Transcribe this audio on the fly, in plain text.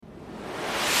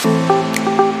So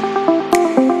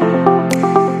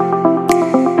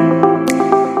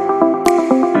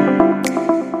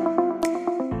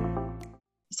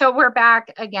we're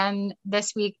back again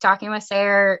this week talking with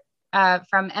Sarah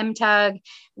from MTUG.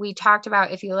 We talked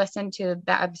about, if you listened to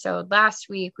the episode last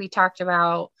week, we talked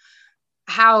about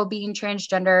how being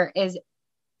transgender is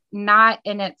not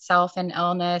in itself an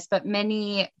illness, but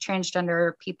many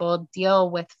transgender people deal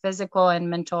with physical and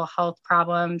mental health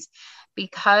problems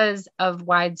because of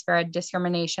widespread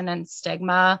discrimination and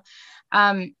stigma.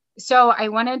 So I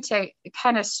wanted to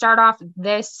kind of start off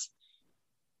this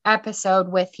episode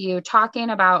with you talking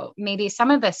about maybe some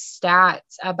of the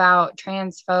stats about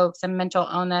trans folks and mental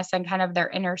illness and kind of their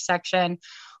intersection.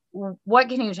 What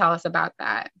can you tell us about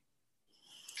that?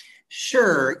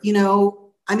 Sure.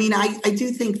 I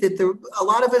do think that a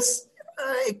lot of us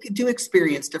do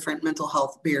experience different mental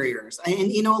health barriers.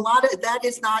 And, a lot of that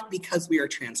is not because we are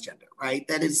transgender, right?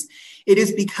 It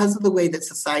is because of the way that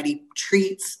society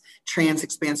treats trans,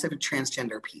 expansive, and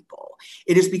transgender people.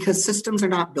 It is because systems are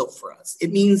not built for us.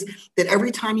 It means that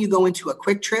every time you go into a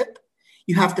Quick Trip,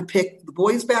 you have to pick the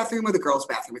boys' bathroom or the girls'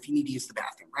 bathroom if you need to use the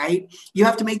bathroom, right? You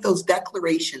have to make those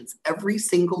declarations every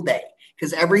single day,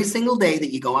 because every single day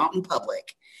that you go out in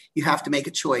public, you have to make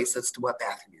a choice as to what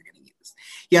bathroom you're going to use.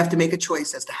 You have to make a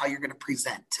choice as to how you're going to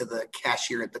present to the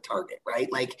cashier at the Target, right?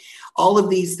 Like all of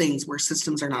these things where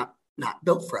systems are not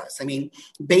built for us. I mean,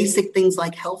 basic things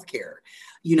like healthcare.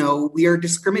 We are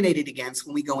discriminated against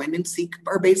when we go in and seek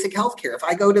our basic healthcare. If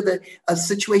I go to a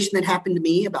situation that happened to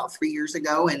me about 3 years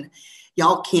ago, and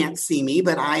y'all can't see me,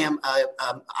 but I am,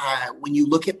 when you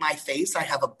look at my face, I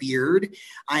have a beard.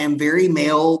 I am very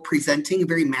male presenting,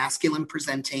 very masculine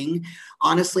presenting.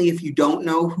 Honestly, if you don't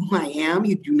know who I am,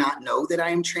 you do not know that I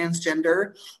am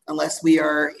transgender. Unless we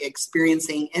are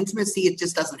experiencing intimacy, it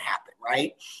just doesn't happen,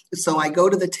 right? So I go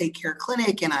to the Take Care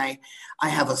clinic and I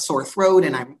have a sore throat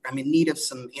and I'm in need of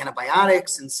some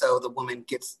antibiotics. And so the woman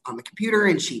gets on the computer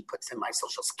and she puts in my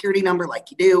social security number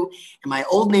like you do. And my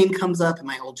old name comes up and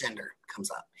my old gender comes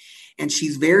up. And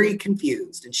she's very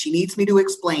confused. And she needs me to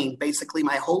explain basically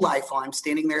my whole life while I'm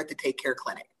standing there at the Take Care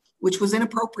clinic, which was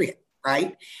inappropriate,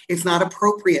 right? It's not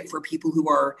appropriate for people who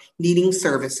are needing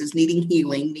services, needing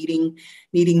healing,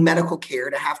 needing medical care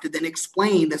to have to then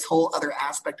explain this whole other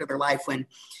aspect of their life when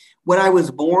what I was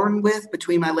born with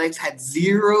between my legs had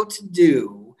zero to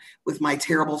do with my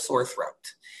terrible sore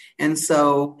throat. And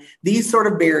so these sort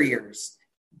of barriers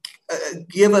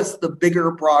give us the bigger,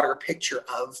 broader picture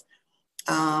of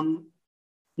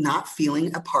not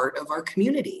feeling a part of our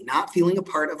community, not feeling a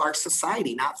part of our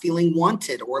society, not feeling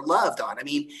wanted or loved on. I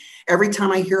mean, every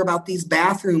time I hear about these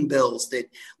bathroom bills that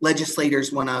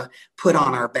legislators want to put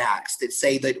on our backs that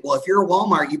say that, well, if you're a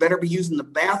Walmart, you better be using the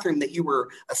bathroom that you were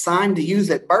assigned to use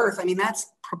at birth. I mean,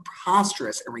 that's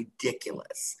preposterous and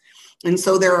ridiculous. And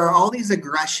so there are all these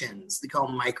aggressions, they call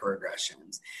them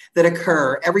microaggressions, that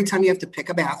occur every time you have to pick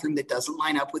a bathroom that doesn't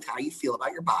line up with how you feel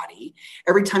about your body.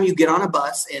 Every time you get on a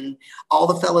bus and all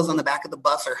the fellas on the back of the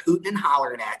bus are hooting and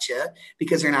hollering at you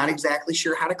because they're not exactly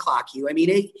sure how to clock you. I mean,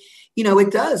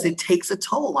 it takes a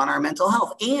toll on our mental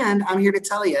health. And I'm here to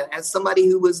tell you, as somebody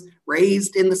who was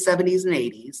raised in the 70s and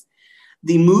 80s,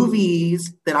 the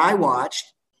movies that I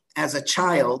watched as a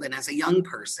child and as a young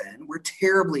person were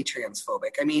terribly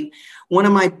transphobic. I mean, one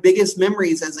of my biggest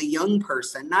memories as a young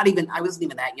person, I wasn't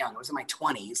even that young, I was in my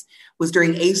 20s, was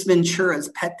during Ace Ventura's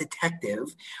Pet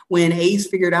Detective, when Ace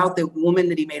figured out the woman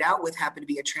that he made out with happened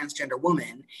to be a transgender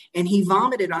woman, and he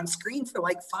vomited on screen for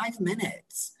like 5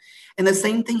 minutes. And the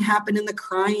same thing happened in The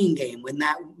Crying Game when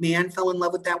that man fell in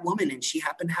love with that woman and she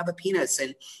happened to have a penis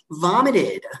and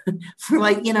vomited for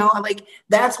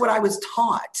that's what I was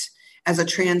taught as a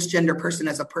transgender person,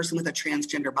 as a person with a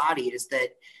transgender body, is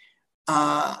that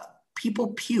people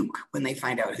puke when they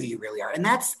find out who you really are. And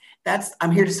that's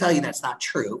I'm here to tell you that's not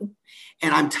true.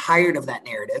 And I'm tired of that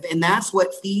narrative. And that's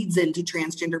what feeds into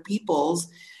transgender people's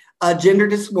gender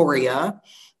dysphoria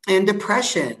and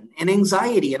depression and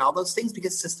anxiety and all those things,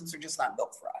 because systems are just not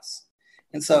built for us.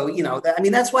 And so,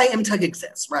 that's why MTUG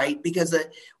exists, right? Because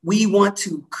we want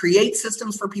to create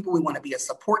systems for people. We want to be a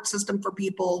support system for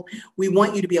people. We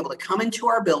want you to be able to come into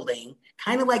our building,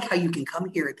 kind of like how you can come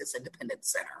here at this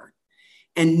Independence Center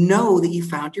and know that you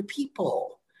found your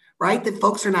people, right? That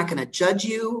folks are not going to judge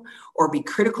you or be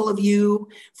critical of you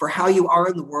for how you are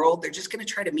in the world. They're just going to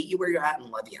try to meet you where you're at and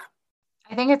love you.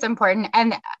 I think it's important.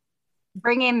 And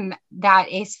bringing that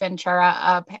Ace Ventura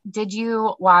up, did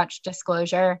you watch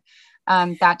Disclosure?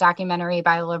 That documentary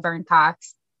by Laverne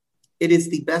Cox. It is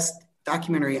the best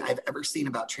documentary I've ever seen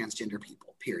about transgender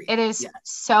people, period. It is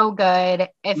so good.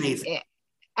 Amazing.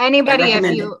 anybody, if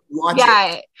recommend you, it. Watch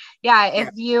yeah, it. yeah, if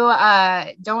you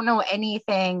don't know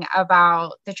anything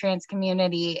about the trans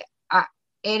community,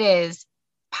 it is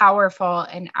powerful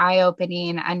and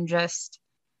eye-opening and just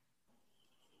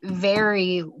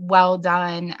very well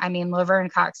done. I mean,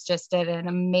 Laverne Cox just did an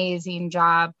amazing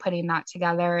job putting that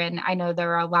together. And I know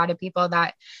there are a lot of people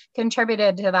that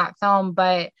contributed to that film,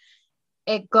 but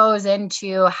it goes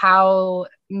into how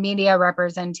media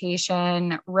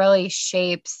representation really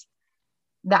shapes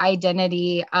the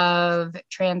identity of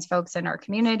trans folks in our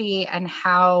community and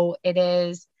how it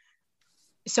is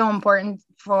so important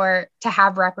to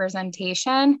have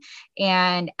representation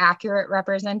and accurate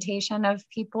representation of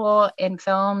people in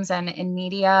films and in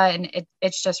media, and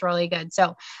it's just really good.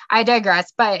 So I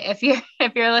digress, but if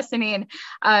you're listening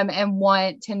and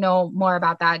want to know more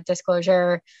about that,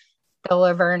 Disclosure, the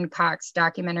Laverne Cox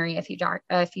documentary, if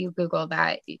you Google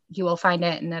that, you will find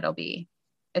it, and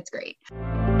it's great.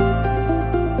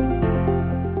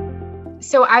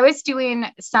 So I was doing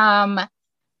some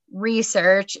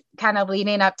research kind of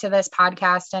leading up to this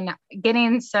podcast and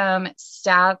getting some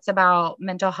stats about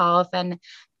mental health and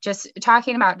just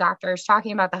talking about doctors,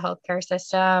 talking about the healthcare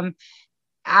system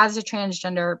as a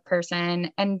transgender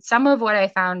person. And some of what I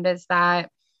found is that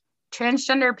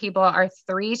transgender people are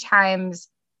 3 times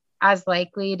as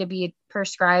likely to be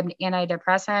prescribed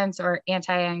antidepressants or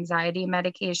anti-anxiety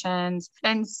medications,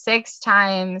 and 6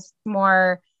 times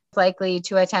more likely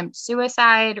to attempt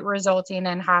suicide, resulting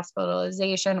in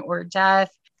hospitalization or death,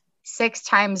 6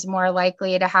 times more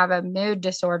likely to have a mood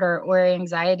disorder or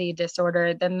anxiety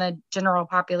disorder than the general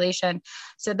population.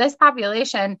 So this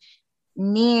population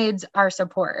needs our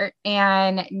support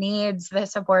and needs the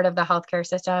support of the healthcare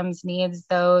systems, needs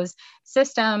those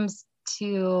systems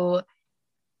to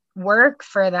work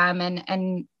for them.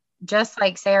 And just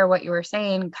like Sarah, what you were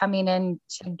saying, coming in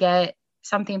to get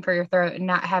something for your throat and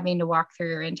not having to walk through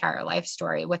your entire life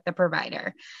story with the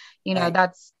provider, Right.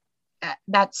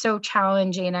 that's so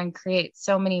challenging and creates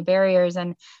so many barriers.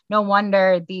 And no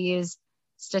wonder these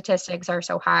statistics are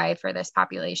so high for this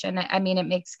population. I mean, it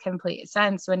makes complete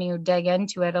sense when you dig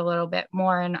into it a little bit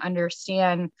more and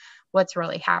understand what's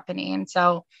really happening.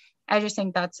 So I just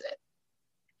think that's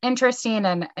interesting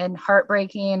and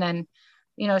heartbreaking, and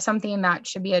something that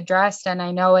should be addressed. And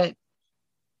I know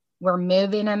we're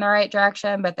moving in the right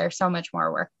direction, but there's so much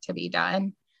more work to be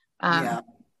done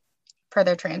for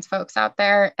the trans folks out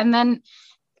there. And then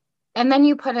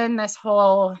you put in this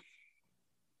whole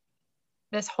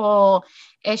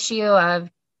issue of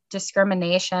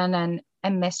discrimination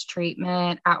and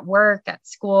mistreatment at work, at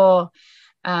school,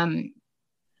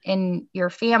 in your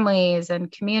families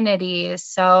and communities.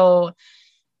 So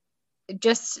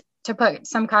just to put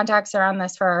some context around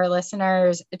this for our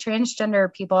listeners,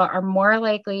 transgender people are more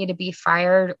likely to be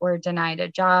fired or denied a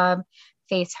job,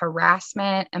 face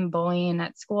harassment and bullying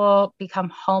at school, become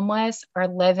homeless or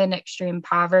live in extreme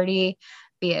poverty,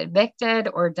 be evicted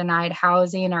or denied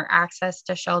housing or access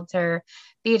to shelter,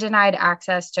 be denied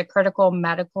access to critical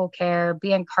medical care,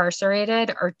 be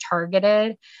incarcerated or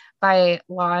targeted by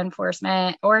law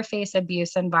enforcement, or face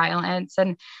abuse and violence.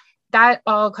 And that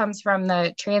all comes from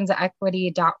the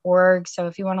transequity.org. So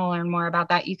if you want to learn more about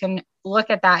that, you can look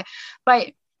at that.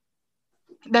 But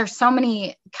there's so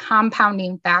many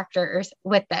compounding factors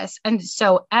with this. And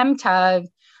so MTUG,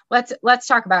 let's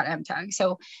talk about MTUG.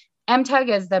 So MTUG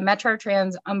is the Metro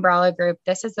Trans Umbrella Group.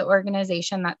 This is the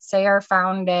organization that SARE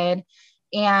founded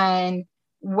and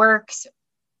works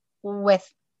with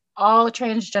all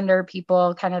transgender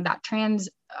people, kind of that trans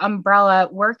umbrella,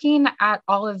 working at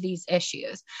all of these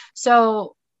issues.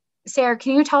 So Sarah,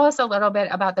 can you tell us a little bit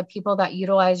about the people that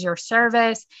utilize your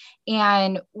service,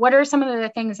 and what are some of the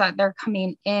things that they're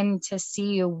coming in to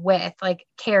see you with, like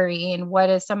carrying? What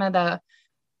is some of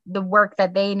the work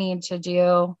that they need to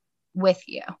do with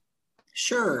you?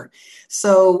 Sure.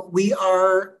 So we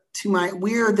are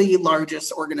the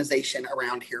largest organization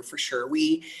around here for sure.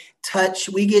 We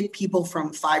get people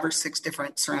from 5 or 6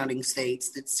 different surrounding states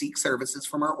that seek services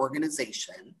from our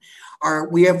organization.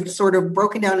 We have sort of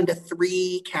broken down into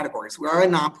 3 categories. We are a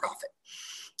nonprofit.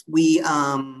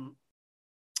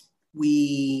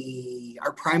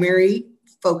 Our primary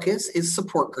focus is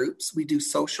support groups. We do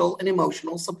social and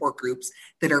emotional support groups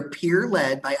that are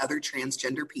peer-led by other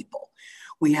transgender people.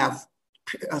 We have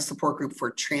a support group for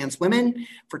trans women,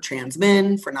 for trans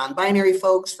men, for non-binary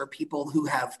folks, for people who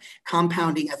have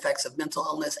compounding effects of mental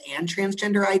illness and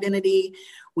transgender identity.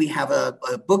 We have a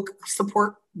book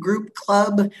support group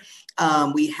club.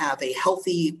 We have a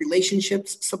healthy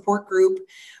relationships support group.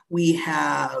 We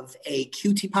have a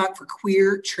QTPOC for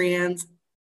queer, trans,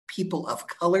 people of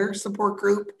color support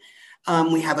group.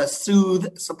 We have a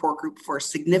Soothe support group for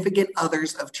significant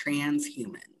others of trans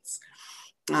humans.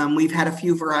 We've had a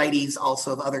few varieties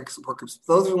also of other support groups.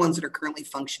 Those are the ones that are currently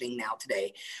functioning now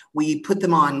today. We put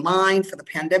them online for the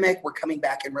pandemic. We're coming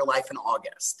back in real life in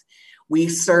August. We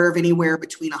serve anywhere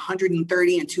between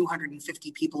 130 and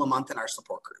 250 people a month in our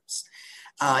support groups.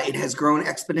 It has grown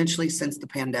exponentially since the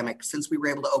pandemic, since we were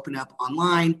able to open up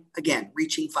online, again,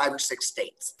 reaching 5 or 6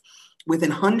 states.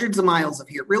 Within hundreds of miles of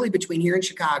here, really between here and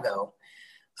Chicago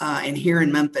and here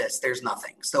in Memphis, there's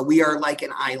nothing. So we are like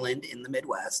an island in the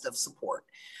Midwest of support.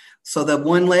 So the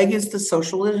one leg is the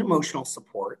social and emotional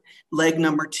support. Leg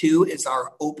number 2 is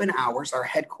our open hours, our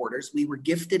headquarters. We were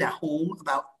gifted a home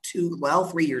about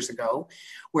 3 years ago,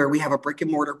 where we have a brick and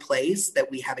mortar place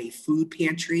that we have a food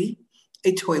pantry,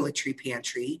 a toiletry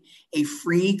pantry, a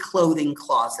free clothing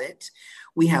closet.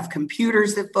 We have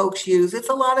computers that folks use. It's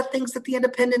a lot of things that the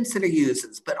Independence Center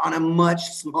uses, but on a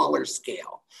much smaller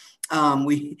scale.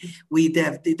 We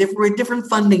have different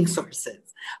funding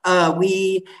sources.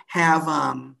 We have,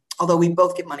 although we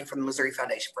both get money from the Missouri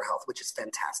Foundation for Health, which is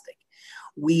fantastic.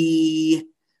 We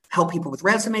help people with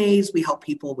resumes. We help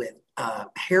people with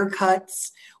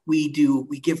haircuts. We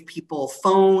give people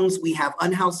phones. We have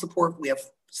unhoused support. We have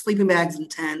sleeping bags and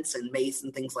tents and mace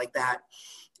and things like that.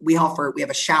 We have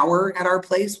a shower at our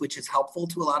place, which is helpful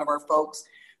to a lot of our folks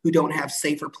who don't have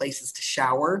safer places to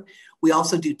shower. We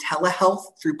also do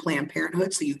telehealth through Planned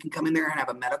Parenthood, so you can come in there and have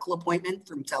a medical appointment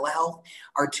through telehealth.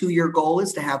 Our 2-year goal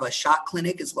is to have a shot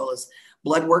clinic as well as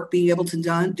blood work being able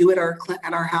to do at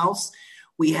our house.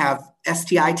 We have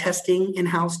STI testing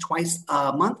in-house twice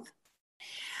a month.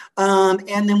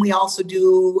 And then we also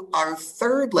do our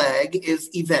third leg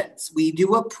is events. We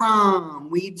do a prom,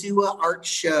 we do an art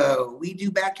show, we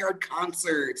do backyard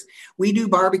concerts, we do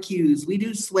barbecues, we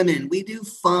do swimming, we do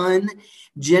fun,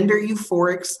 gender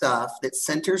euphoric stuff that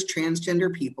centers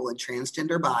transgender people and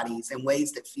transgender bodies in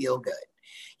ways that feel good.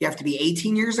 You have to be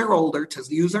 18 years or older to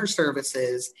use our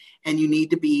services, and you need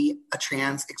to be a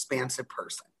trans expansive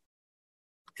person.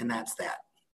 And that's that.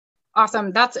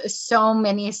 Awesome. That's so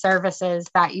many services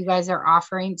that you guys are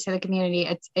offering to the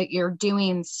community. You're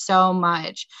doing so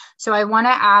much. So I want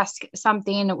to ask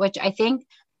something, which I think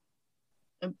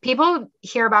people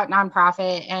hear about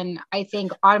nonprofit and I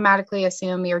think automatically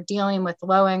assume you're dealing with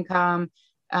low income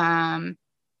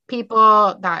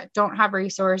people that don't have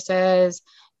resources.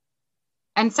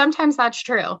 And sometimes that's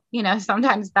true.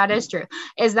 Sometimes that is true.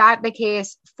 Is that the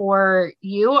case for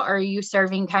you? Or are you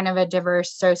serving kind of a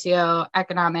diverse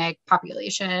socioeconomic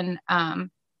population?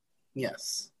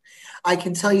 Yes. I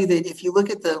can tell you that if you look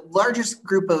at the largest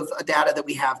group of data that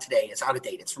we have today, it's out of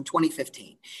date. It's from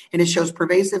 2015. And it shows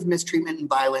pervasive mistreatment and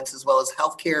violence, as well as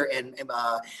healthcare and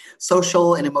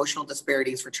social and emotional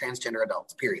disparities for transgender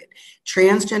adults, period.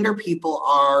 Transgender people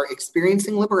are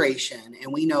experiencing liberation.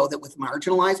 And we know that with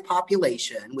marginalized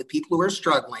population, with people who are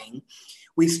struggling,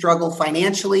 we struggle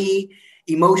financially,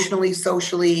 emotionally,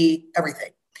 socially,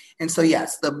 everything. And so,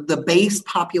 yes, the base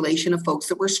population of folks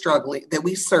that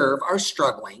we serve are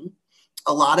struggling.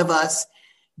 A lot of us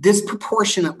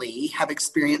disproportionately have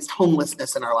experienced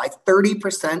homelessness in our life.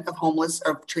 30%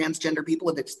 of transgender people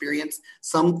have experienced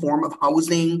some form of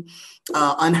housing,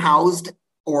 unhoused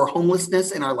or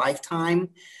homelessness in our lifetime.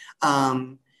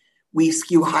 We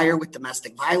skew higher with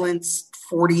domestic violence.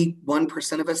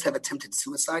 41% of us have attempted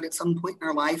suicide at some point in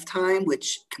our lifetime,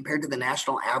 which compared to the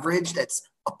national average, that's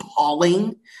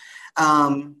appalling.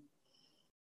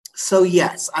 So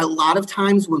yes, a lot of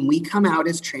times when we come out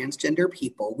as transgender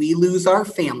people, we lose our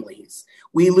families,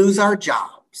 we lose our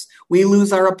jobs, we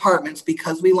lose our apartments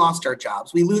because we lost our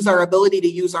jobs. We lose our ability to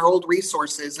use our old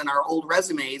resources and our old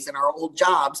resumes and our old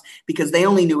jobs because they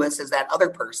only knew us as that other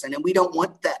person, and we don't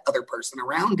want that other person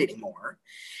around anymore.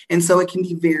 And so it can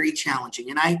be very challenging.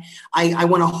 And I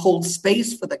want to hold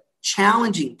space for the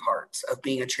challenging parts of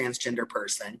being a transgender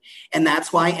person. And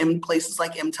that's why places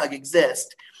like MTUG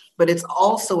exist. But it's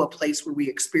also a place where we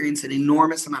experience an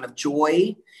enormous amount of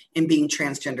joy in being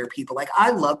transgender people. Like,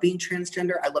 I love being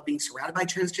transgender. I love being surrounded by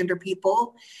transgender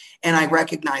people. And I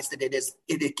recognize that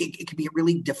it can be a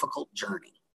really difficult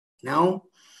journey,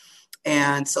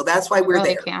 And so that's why we're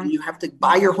really there. When you have to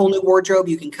buy your whole new wardrobe,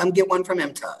 you can come get one from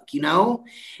MTUG,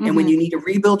 Mm-hmm. And when you need to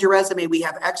rebuild your resume, we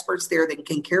have experts there that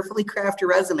can carefully craft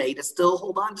your resume to still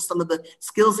hold on to some of the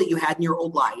skills that you had in your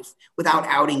old life without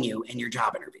outing you in your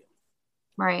job interview.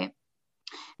 Right.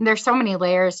 And there's so many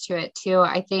layers to it too.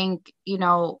 I think,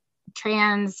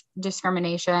 trans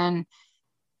discrimination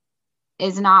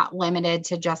is not limited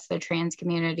to just the trans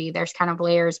community. There's kind of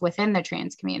layers within the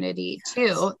trans community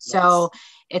too. So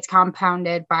it's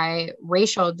compounded by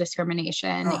racial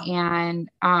discrimination. And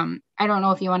I don't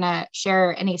know if you want to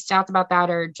share any stats about that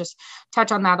or just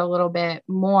touch on that a little bit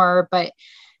more, but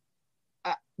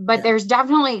there's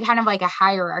definitely kind of like a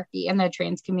hierarchy in the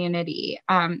trans community,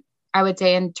 I would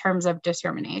say, in terms of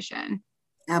discrimination.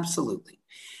 Absolutely.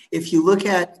 If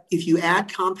you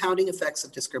add compounding effects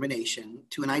of discrimination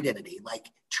to an identity like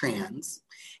trans,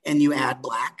 and you add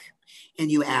Black,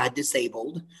 and you add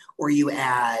disabled, or you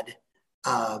add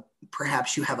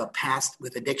perhaps you have a past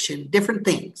with addiction, different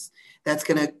things, that's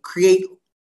going to create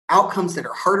outcomes that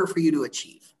are harder for you to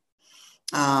achieve.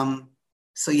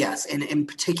 So yes, and in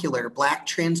particular, Black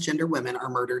transgender women are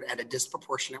murdered at a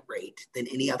disproportionate rate than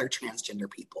any other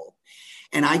transgender people.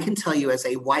 And I can tell you, as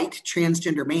a white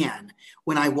transgender man,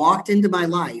 when I walked into my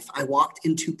life, I walked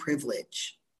into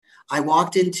privilege. I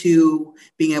walked into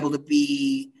being able to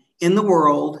be in the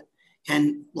world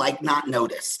and like not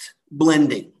noticed,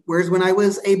 blending. Whereas when I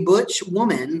was a butch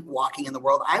woman walking in the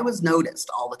world, I was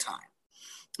noticed all the time.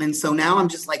 And so now I'm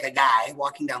just like a guy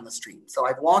walking down the street. So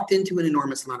I've walked into an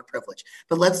enormous amount of privilege.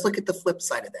 But let's look at the flip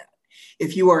side of that.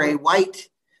 If you are a white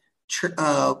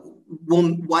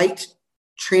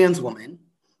trans woman,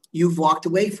 you've walked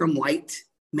away from white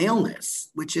maleness,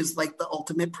 which is like the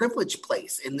ultimate privilege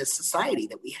place in this society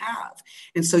that we have.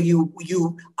 And so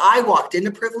I walked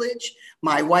into privilege.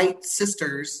 My white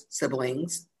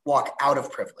siblings walk out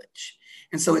of privilege.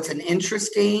 And so it's an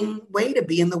interesting way to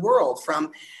be in the world.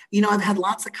 I've had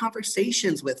lots of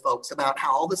conversations with folks about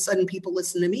how all of a sudden people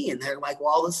listen to me, and they're like, well,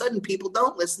 all of a sudden people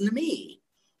don't listen to me,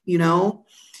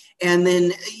 And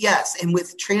then, yes, and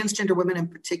with transgender women in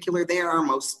particular,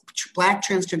 Black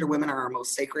transgender women are our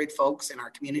most sacred folks in our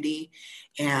community.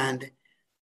 And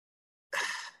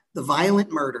the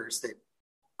violent murders that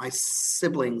my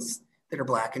siblings that are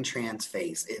Black and trans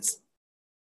face,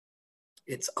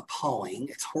 it's appalling,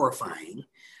 it's horrifying.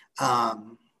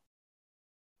 And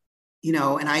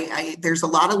there's a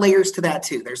lot of layers to that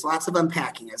too. There's lots of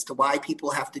unpacking as to why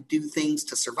people have to do things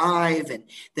to survive, and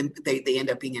then they end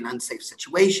up being in unsafe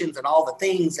situations and all the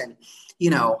things. And,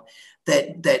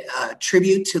 that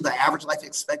tribute to the average life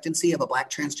expectancy of a Black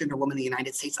transgender woman in the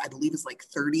United States, I believe is like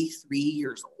 33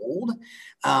 years old.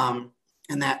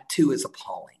 And that too is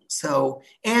appalling. So,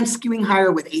 and skewing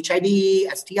higher with HIV,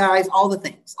 STIs, all the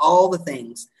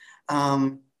things.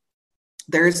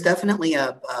 There's definitely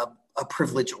a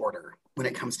privilege order when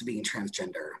it comes to being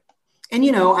transgender. And,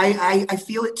 I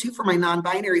feel it too for my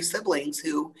non-binary siblings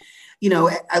who,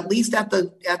 at least at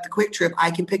the Quick Trip,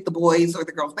 I can pick the boys or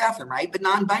the girls' bathroom, right? But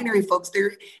non-binary folks,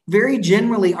 they're very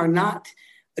generally are not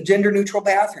a gender neutral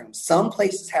bathrooms. Some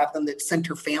places have them that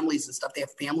center families and stuff. They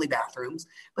have family bathrooms.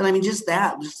 But I mean, just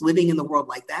living in the world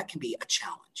like that can be a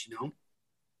challenge,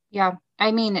 Yeah.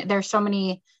 I mean, there's so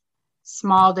many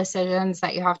small decisions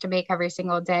that you have to make every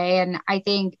single day. And I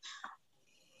think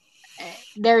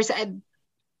there's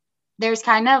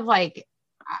kind of like,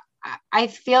 I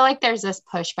feel like there's this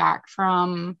pushback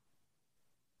from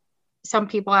some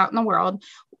people out in the world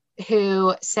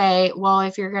who say, well,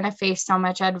 if you're going to face so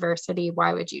much adversity,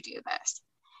 why would you do this?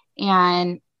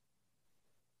 And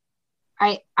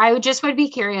I would be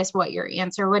curious what your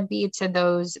answer would be to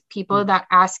those people that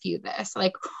ask you this.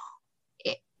 Like,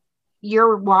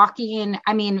 you're walking,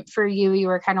 I mean, for you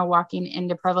were kind of walking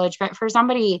into privilege, but for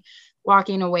somebody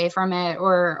walking away from it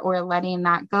or letting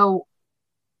that go,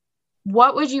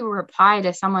 what would you reply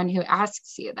to someone who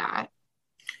asks you that?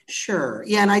 Sure.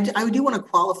 Yeah. And I do want to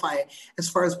qualify as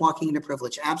far as walking into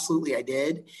privilege. Absolutely, I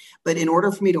did. But in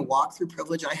order for me to walk through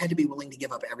privilege, I had to be willing to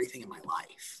give up everything in my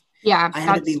life. Yeah.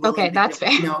 That's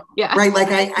fair. Yeah. Right. Like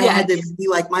I had to be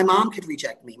like, my mom could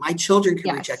reject me. My children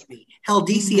could reject me. Hell,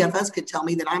 DCFS could tell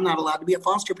me that I'm not allowed to be a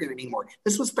foster parent anymore.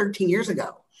 This was 13 years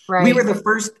ago. Right. We were the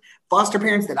first foster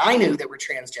parents that I knew that were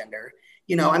transgender.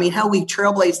 Hell, we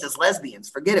trailblazed as lesbians.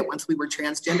 Forget it. Once we were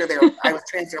transgender, I was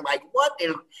trans. They're like, what?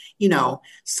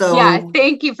 So yeah.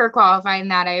 Thank you for qualifying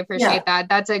that. I appreciate that.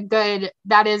 That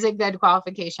is a good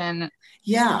qualification.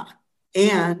 Yeah.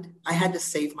 And I had to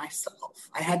save myself.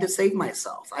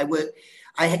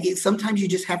 Sometimes you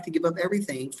just have to give up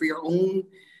everything for your own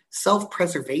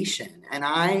self-preservation.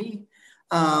 And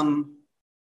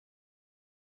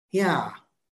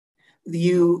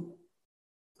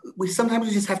we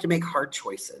sometimes just have to make hard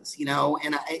choices,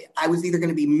 and I was either going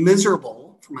to be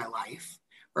miserable for my life,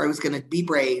 or I was going to be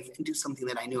brave and do something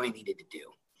that I knew I needed to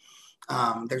do.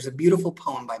 There's a beautiful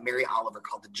poem by Mary Oliver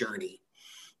called The Journey.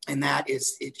 And that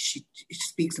is, she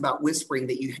speaks about whispering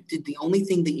that you did the only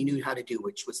thing that you knew how to do,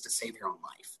 which was to save your own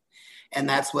life. And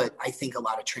that's what I think a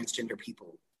lot of transgender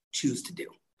people choose to do.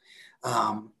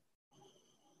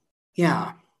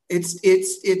 Yeah,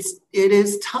 it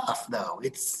is tough though.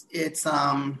 It's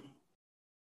the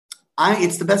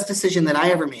best decision that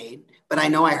I ever made, but I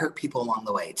know I hurt people along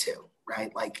the way too,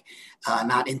 right? Like,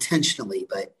 not intentionally,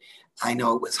 but I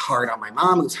know it was hard on my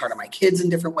mom. It was hard on my kids in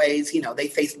different ways. You know, they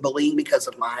faced bullying because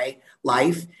of my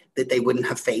life that they wouldn't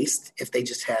have faced if they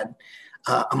just had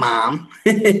a mom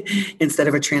instead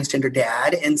of a transgender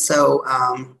dad. And so,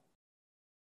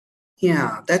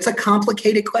 yeah, that's a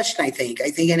complicated question, I think.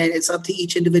 And it's up to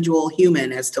each individual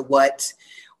human as to what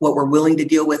we're willing to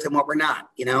deal with and what we're not,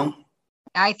 you know?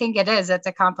 I think it is. It's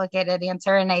a complicated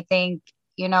answer. And I think,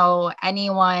 you know,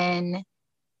 anyone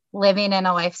living in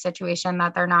a life situation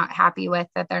that they're not happy with,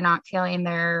 that they're not feeling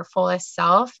their fullest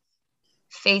self,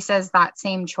 faces that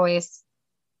same choice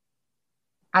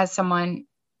as someone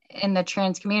in the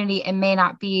trans community. It may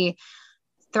not be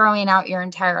throwing out your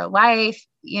entire life,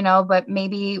 you know, but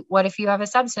maybe what if you have a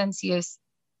substance use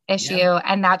issue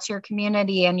and that's your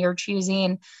community and you're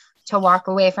choosing to walk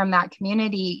away from that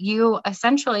community? You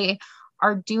essentially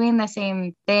are doing the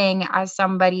same thing as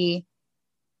somebody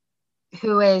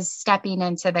who is stepping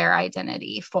into their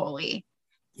identity fully.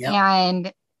 Yep.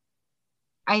 And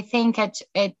I think it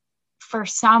for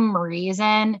some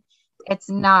reason, it's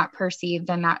not perceived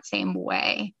in that same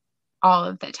way all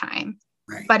of the time.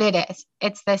 Right. But it is.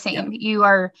 It's the same. Yep. You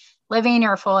are living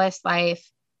your fullest life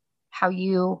how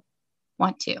you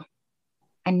want to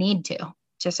and need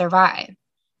to survive.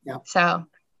 Yep. So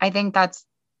I think that's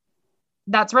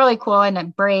really cool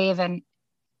and brave, and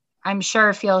I'm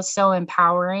sure feels so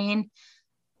empowering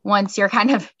once you're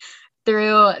kind of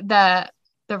through the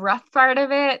rough part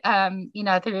of it, you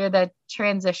know, through the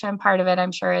transition part of it.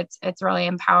 I'm sure it's really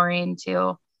empowering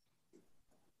to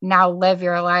now live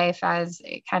your life as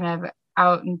kind of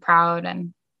out and proud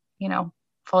and, you know,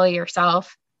 fully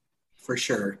yourself. For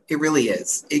sure. It really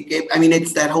is.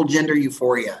 It's that whole gender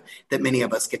euphoria that many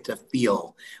of us get to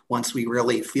feel once we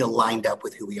really feel lined up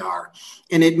with who we are.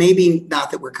 And it may be not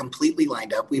that we're completely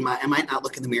lined up. I might not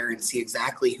look in the mirror and see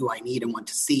exactly who I need and want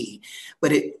to see,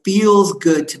 but it feels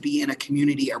good to be in a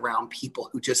community around people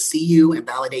who just see you and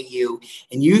validate you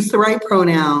and use the right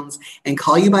pronouns and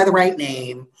call you by the right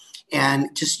name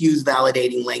and just use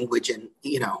validating language. And,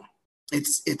 you know,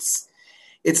 it's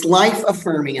life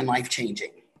affirming and life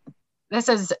changing. This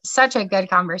is such a good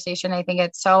conversation. I think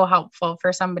it's so helpful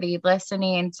for somebody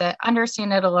listening to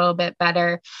understand it a little bit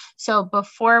better. So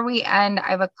before we end,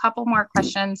 I have a couple more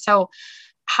questions. So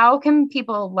how can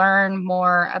people learn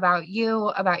more about you,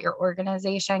 about your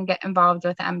organization, get involved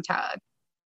with MTUG?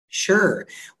 Sure.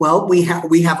 Well, we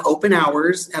have open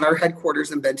hours at our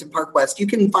headquarters in Benton Park West. You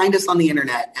can find us on the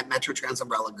internet at Metro Trans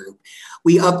Umbrella Group.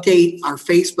 We update our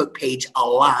Facebook page a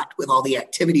lot with all the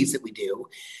activities that we do.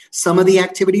 Some of the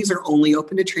activities are only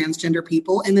open to transgender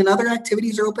people, and then other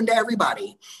activities are open to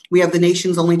everybody. We have the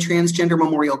nation's only transgender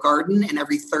memorial garden, and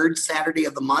every third Saturday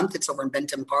of the month, it's over in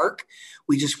Benton Park.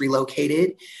 We just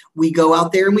relocated. We go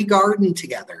out there and we garden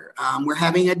together. We're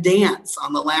having a dance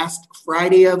on the last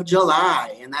Friday of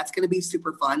July, and that's going to be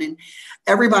super fun. And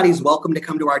everybody's welcome to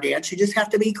come to our dance. You just have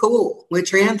to be cool with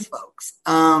trans folks.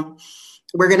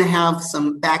 We're going to have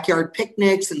some backyard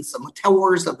picnics and some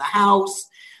tours of the house.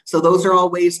 So those are all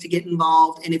ways to get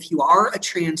involved. And if you are a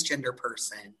transgender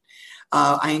person,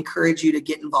 I encourage you to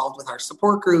get involved with our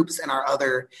support groups and our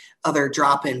other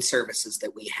drop-in services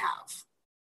that we have.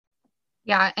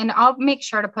 Yeah, and I'll make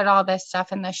sure to put all this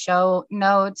stuff in the show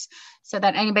notes so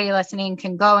that anybody listening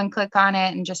can go and click on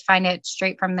it and just find it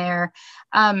straight from there.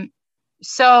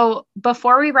 So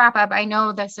before we wrap up, I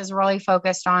know this is really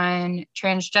focused on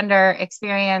transgender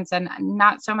experience and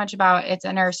not so much about its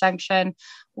intersection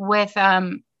with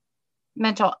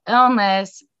mental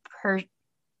illness.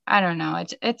 I don't know,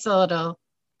 it's a little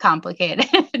complicated.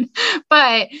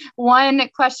 But one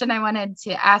question I wanted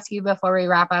to ask you before we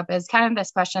wrap up is kind of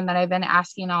this question that I've been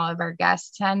asking all of our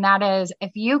guests, and that is,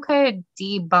 if you could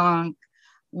debunk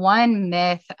one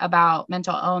myth about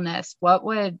mental illness, what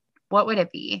would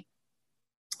it be?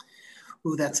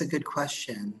 Ooh, that's a good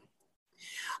question.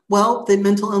 Well, that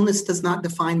mental illness does not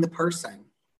define the person,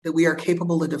 that we are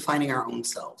capable of defining our own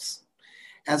selves.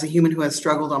 As a human who has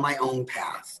struggled on my own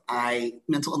path,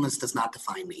 mental illness does not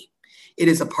define me. It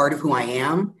is a part of who I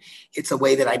am. It's a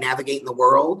way that I navigate in the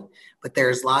world, but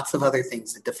there's lots of other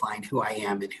things that define who I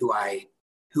am and who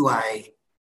I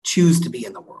choose to be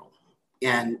in the world.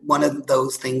 And one of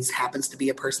those things happens to be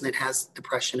a person that has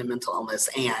depression and mental illness.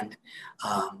 And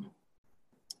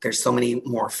there's so many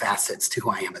more facets to who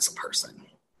I am as a person.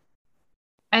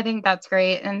 I think that's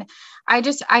great. And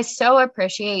I so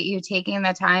appreciate you taking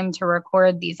the time to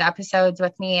record these episodes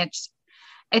with me.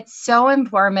 it's so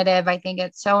informative. I think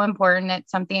it's so important.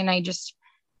 It's something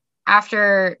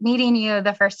after meeting you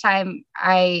the first time,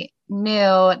 I knew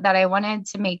that I wanted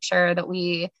to make sure that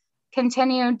we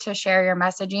continued to share your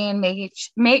messaging,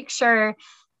 make sure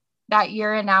that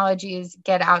your analogies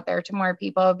get out there to more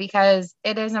people, because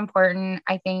it is important.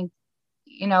 I think,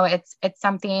 it's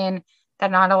something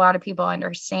that not a lot of people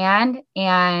understand.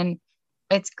 And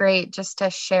it's great just to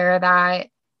share that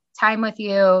time with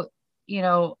you,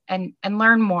 and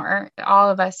learn more. All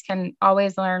of us can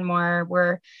always learn more.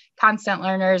 We're constant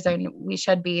learners, and we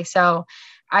should be. So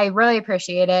I really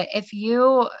appreciate it. If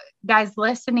you guys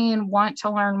listening want to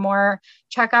learn more,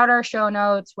 check out our show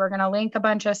notes. We're going to link a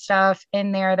bunch of stuff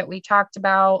in there that we talked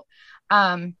about.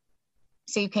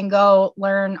 So you can go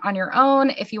learn on your own.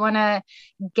 If you want to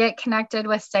get connected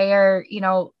with SAYER,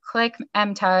 click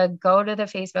MTUG, go to the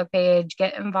Facebook page,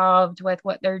 get involved with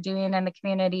what they're doing in the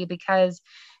community, because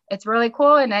it's really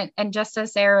cool. And just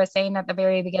as Sarah was saying at the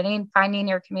very beginning, finding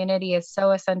your community is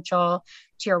so essential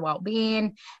to your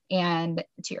well-being and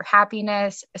to your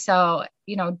happiness. So,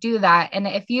 do that. And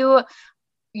if you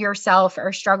yourself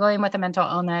are struggling with a mental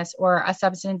illness or a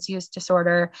substance use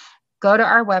disorder, go to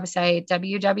our website,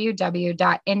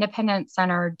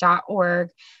 www.independencecenter.org,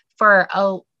 for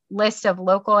a list of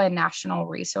local and national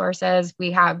resources.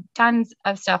 We have tons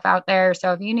of stuff out there.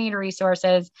 So if you need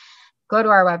resources, go to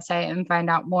our website and find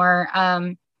out more.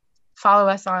 Follow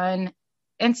us on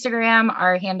Instagram.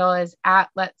 Our handle is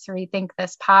 @Let's Rethink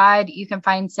This Pod. You can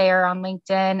find SAYER on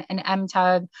LinkedIn and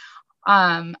MTUG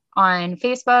on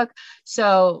Facebook.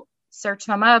 So search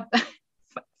them up,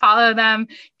 follow them,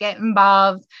 get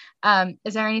involved.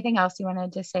 Is there anything else you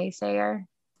wanted to say, SAYER?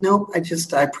 No, I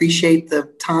appreciate the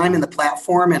time and the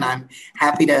platform, and I'm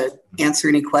happy to answer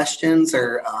any questions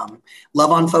or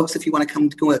love on folks if you want to come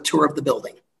do a tour of the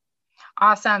building.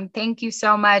 Awesome. Thank you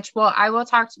so much. Well, I will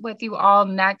talk with you all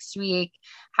next week.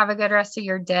 Have a good rest of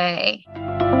your day.